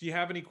 Do you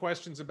have any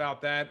questions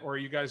about that? Or are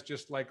you guys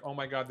just like, oh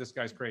my God, this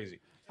guy's crazy?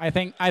 I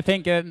think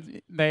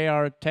they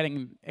are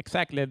telling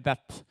exactly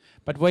that.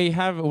 But we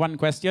have one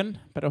question,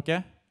 but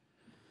okay.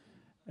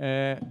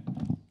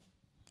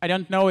 I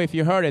don't know if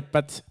you heard it,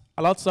 but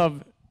lots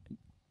of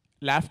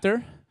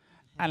laughter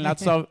and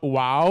lots of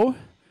wow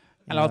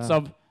and lots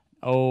of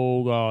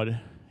oh God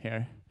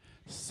here.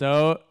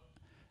 So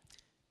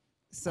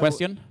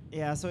question?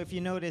 Yeah, so if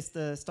you notice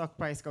the stock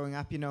price going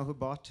up, you know who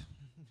bought.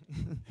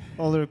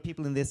 All the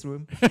people in this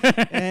room.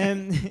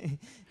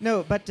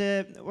 No, but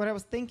what I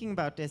was thinking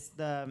about is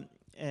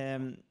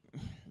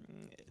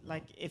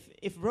like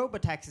if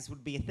Robotaxis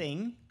would be a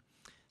thing,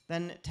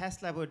 then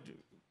Tesla would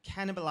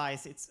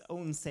cannibalize its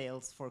own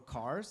sales for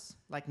cars,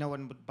 like no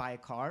one would buy a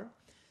car.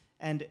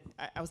 And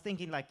I was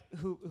thinking, like,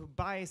 who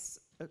buys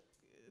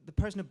the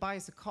person who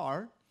buys a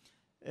car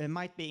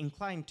might be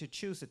inclined to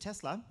choose a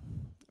Tesla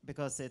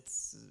because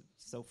it's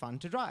so fun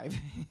to drive.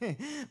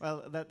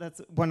 Well,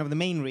 that's one of the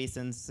main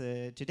reasons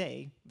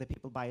today that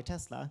people buy a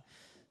Tesla.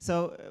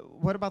 So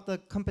what about the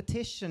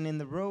competition in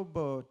the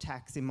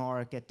robo-taxi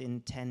market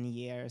in 10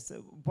 years?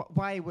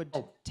 Why would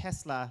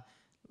Tesla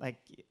like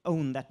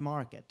own that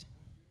market?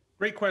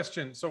 Great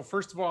question. So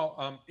first of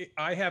all,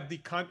 I have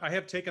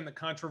taken the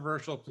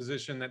controversial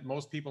position that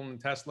most people in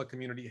the Tesla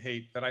community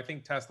hate, that I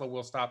think Tesla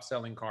will stop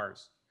selling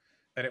cars,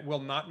 that it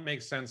will not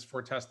make sense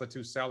for Tesla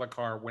to sell a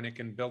car when it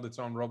can build its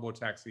own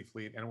robotaxi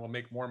fleet, and it will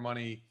make more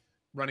money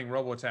running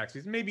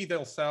robotaxis. Maybe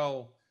they'll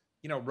sell,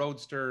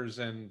 roadsters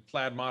and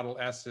plaid Model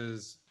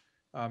S's.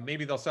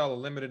 Maybe they'll sell a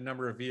limited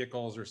number of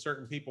vehicles, or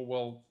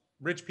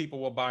rich people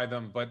will buy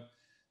them, but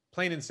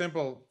plain and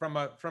simple, from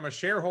a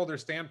shareholder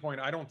standpoint,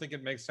 I don't think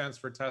it makes sense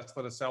for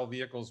Tesla to sell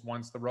vehicles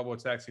once the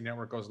robotaxi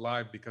network goes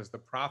live, because the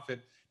profit,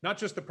 not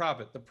just the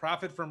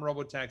profit from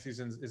robotaxis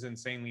is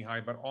insanely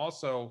high, but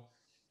also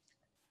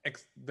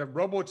the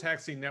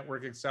robotaxi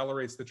network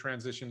accelerates the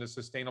transition to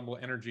sustainable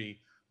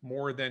energy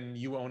more than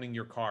you owning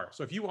your car.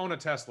 So if you own a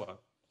Tesla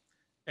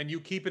and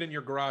you keep it in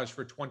your garage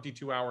for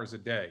 22 hours a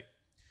day,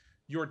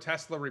 your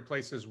Tesla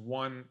replaces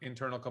one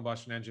internal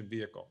combustion engine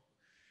vehicle.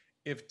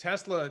 If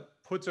Tesla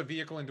puts a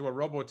vehicle into a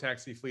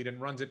robotaxi fleet and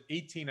runs it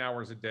 18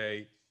 hours a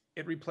day,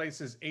 it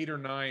replaces 8 or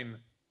 9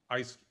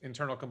 ICE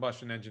internal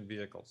combustion engine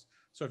vehicles.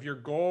 So if your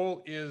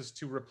goal is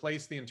to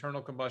replace the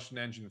internal combustion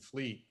engine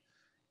fleet,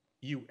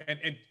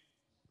 and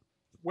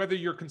whether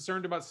you're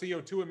concerned about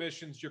CO2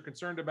 emissions, you're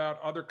concerned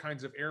about other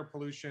kinds of air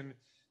pollution,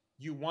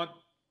 you want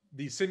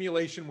the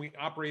simulation we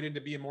operate in to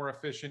be more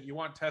efficient, you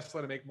want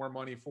Tesla to make more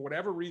money, for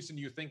whatever reason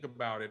you think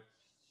about it,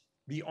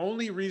 the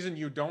only reason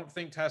you don't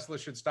think Tesla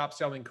should stop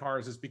selling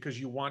cars is because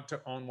you want to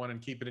own one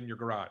and keep it in your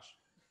garage,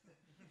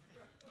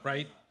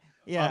 right?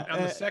 Yeah.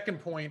 On the second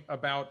point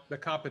about the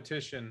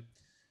competition,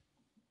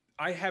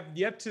 I have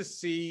yet to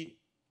see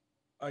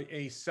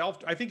I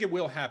think it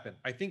will happen.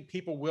 I think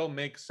people will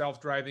make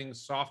self-driving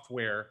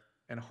software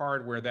and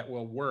hardware that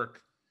will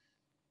work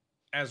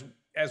as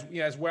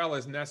well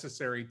as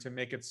necessary to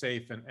make it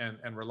safe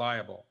and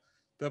reliable.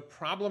 The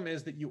problem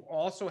is that you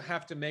also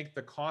have to make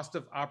the cost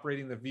of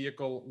operating the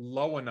vehicle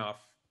low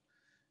enough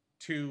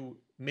to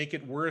make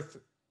it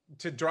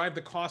to drive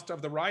the cost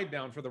of the ride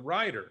down for the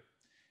rider.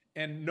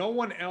 And no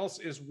one else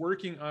is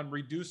working on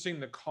reducing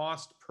the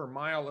cost per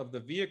mile of the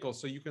vehicle.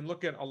 So you can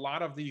look at a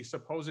lot of the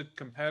supposed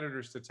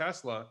competitors to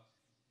Tesla,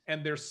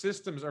 and their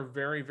systems are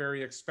very,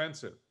 very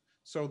expensive.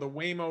 So the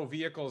Waymo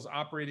vehicles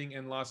operating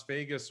in Las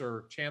Vegas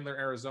or Chandler,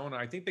 Arizona,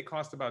 I think they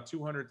cost about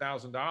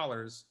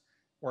 $200,000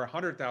 or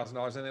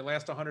 $100,000, and they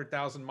last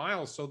 100,000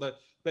 miles. So the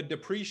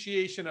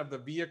depreciation of the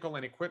vehicle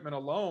and equipment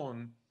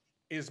alone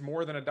is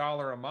more than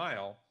 $1 a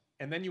mile.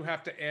 And then you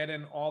have to add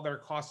in all their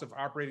costs of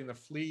operating the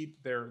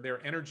fleet.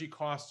 Their energy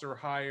costs are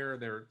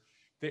higher.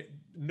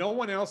 No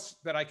one else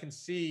that I can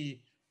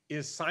see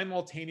is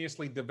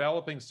simultaneously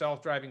developing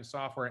self-driving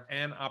software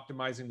and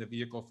optimizing the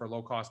vehicle for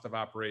low cost of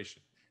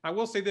operation. I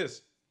will say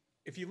this,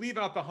 if you leave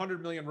out the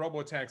 100 million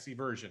robotaxi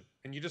version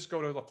and you just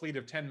go to a fleet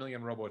of 10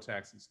 million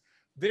robotaxis,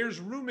 there's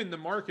room in the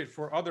market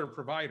for other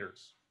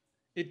providers.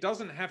 It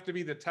doesn't have to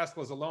be the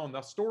Teslas alone.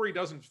 The story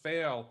doesn't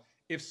fail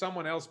if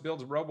someone else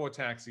builds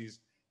robotaxis.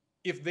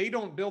 If they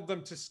don't build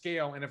them to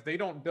scale, and if they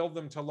don't build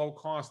them to low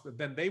cost,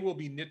 then they will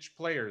be niche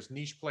players,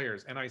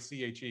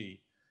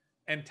 N-I-C-H-E,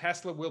 and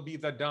Tesla will be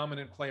the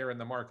dominant player in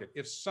the market.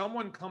 If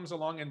someone comes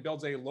along and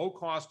builds a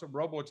low-cost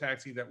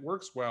robotaxi that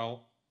works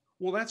well,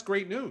 that's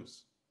great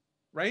news,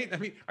 right? I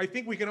mean, I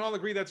think we can all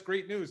agree that's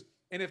great news.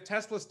 And if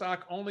Tesla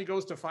stock only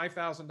goes to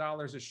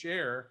 $5,000 a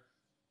share,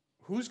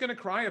 who's going to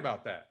cry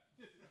about that,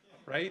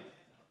 right?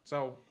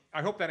 So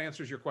I hope that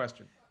answers your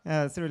question.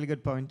 That's a really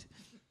good point.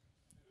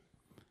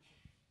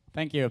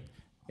 Thank you.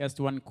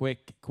 Just one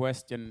quick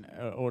question,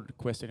 or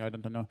question, I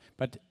don't know.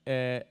 But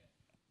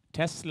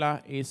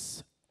Tesla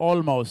is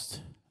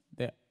almost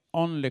the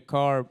only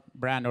car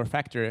brand or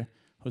factory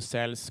who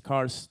sells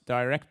cars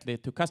directly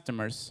to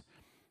customers.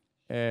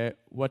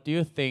 What do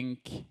you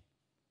think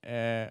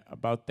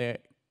about the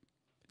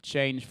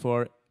change,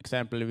 for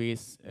example,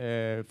 with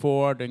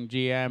Ford and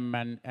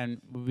GM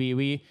and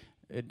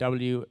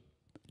VW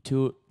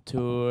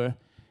to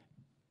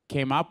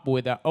came up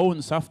with their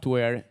own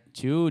software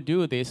to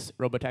do this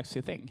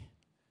robotaxi thing?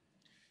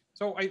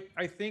 So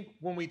I think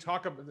when we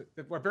talk about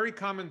a very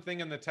common thing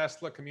in the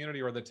Tesla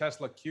community or the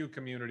Tesla Q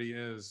community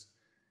is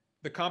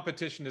the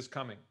competition is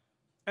coming.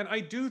 And I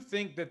do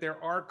think that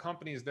there are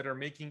companies that are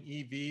making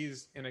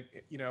EVs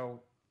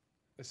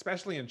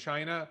especially in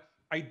China.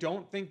 I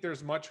don't think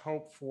there's much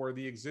hope for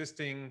the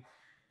existing,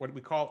 what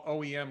we call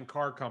OEM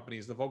car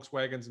companies, the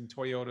Volkswagens and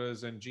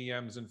Toyotas and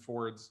GMs and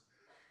Fords.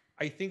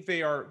 I think they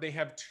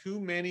have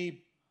too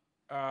many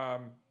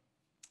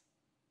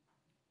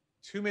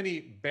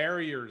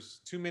barriers,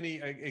 too many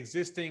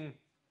existing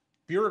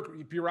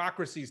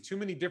bureaucracies, too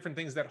many different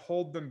things that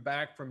hold them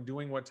back from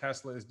doing what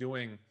Tesla is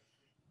doing.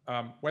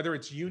 Whether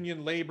it's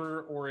union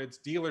labor or it's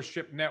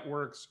dealership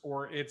networks,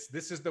 or it's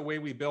this is the way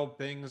we build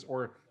things,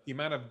 or the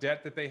amount of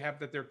debt that they have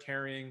that they're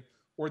carrying,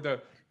 or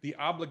the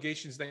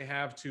obligations they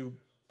have to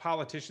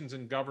politicians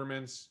and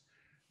governments.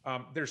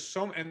 There's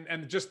so,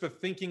 and just the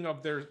thinking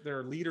of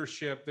their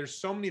leadership. There's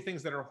so many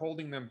things that are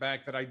holding them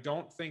back that I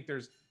don't think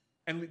there's,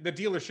 and the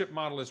dealership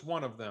model is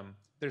one of them.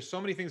 There's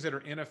so many things that are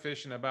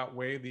inefficient about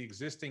way the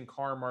existing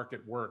car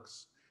market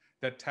works,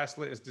 that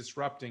Tesla is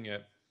disrupting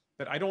it,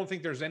 that I don't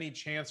think there's any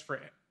chance for,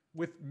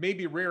 with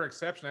maybe rare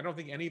exception, I don't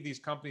think any of these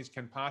companies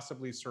can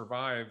possibly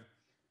survive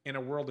in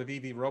a world of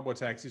EV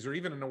robotaxis, or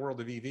even in a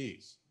world of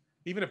EVs.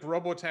 Even if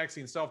robotaxi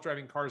and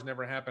self-driving cars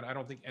never happen, I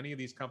don't think any of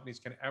these companies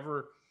can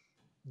ever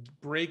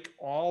break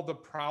all the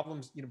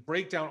problems,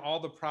 break down all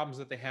the problems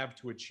that they have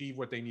to achieve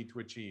what they need to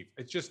achieve.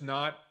 It's just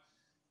not,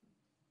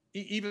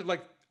 even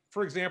like,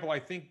 for example, I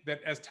think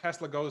that as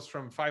Tesla goes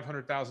from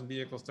 500,000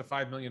 vehicles to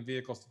 5 million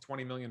vehicles to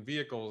 20 million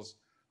vehicles,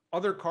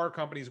 other car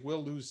companies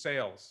will lose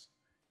sales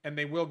and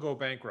they will go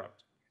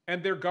bankrupt.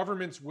 And their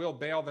governments will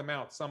bail them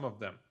out, some of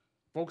them.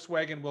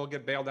 Volkswagen will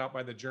get bailed out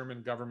by the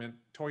German government.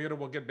 Toyota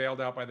will get bailed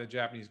out by the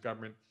Japanese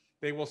government.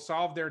 They will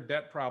solve their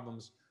debt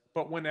problems.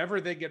 But whenever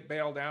they get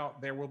bailed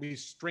out, there will be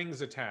strings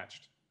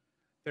attached.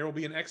 There will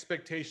be an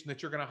expectation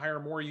that you're going to hire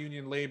more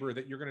union labor,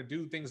 that you're going to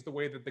do things the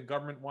way that the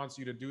government wants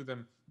you to do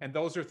them. And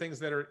those are things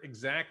that are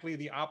exactly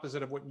the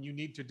opposite of what you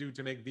need to do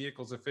to make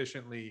vehicles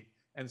efficiently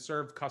and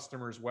serve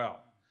customers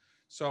well.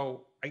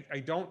 So I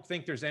don't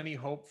think there's any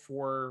hope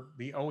for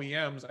the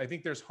OEMs. I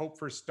think there's hope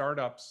for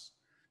startups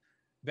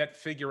that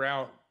figure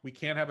out we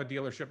can't have a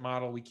dealership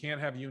model, we can't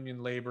have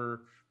union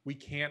labor, we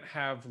can't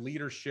have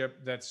leadership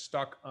that's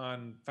stuck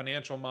on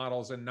financial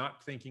models and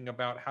not thinking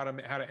about how to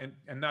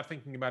and not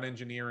thinking about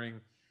engineering.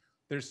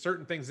 There's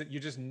certain things that you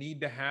just need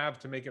to have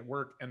to make it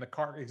work, and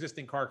the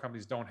existing car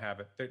companies don't have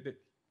it.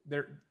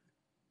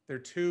 They're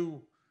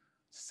too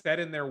set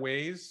in their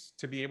ways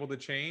to be able to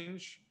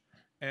change.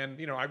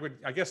 And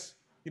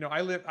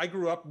I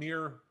grew up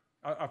near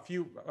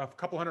a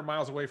couple hundred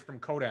miles away from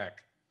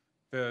Kodak,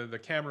 the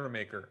camera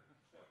maker.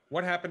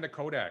 What happened to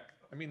Kodak?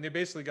 I mean, they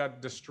basically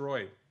got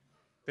destroyed.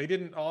 They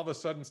didn't all of a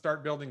sudden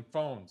start building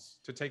phones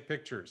to take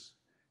pictures.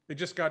 They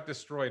just got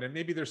destroyed. And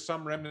maybe there's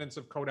some remnants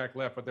of Kodak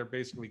left, but they're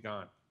basically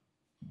gone.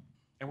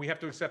 And we have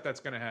to accept that's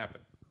going to happen.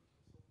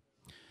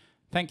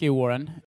 Thank you, Warren.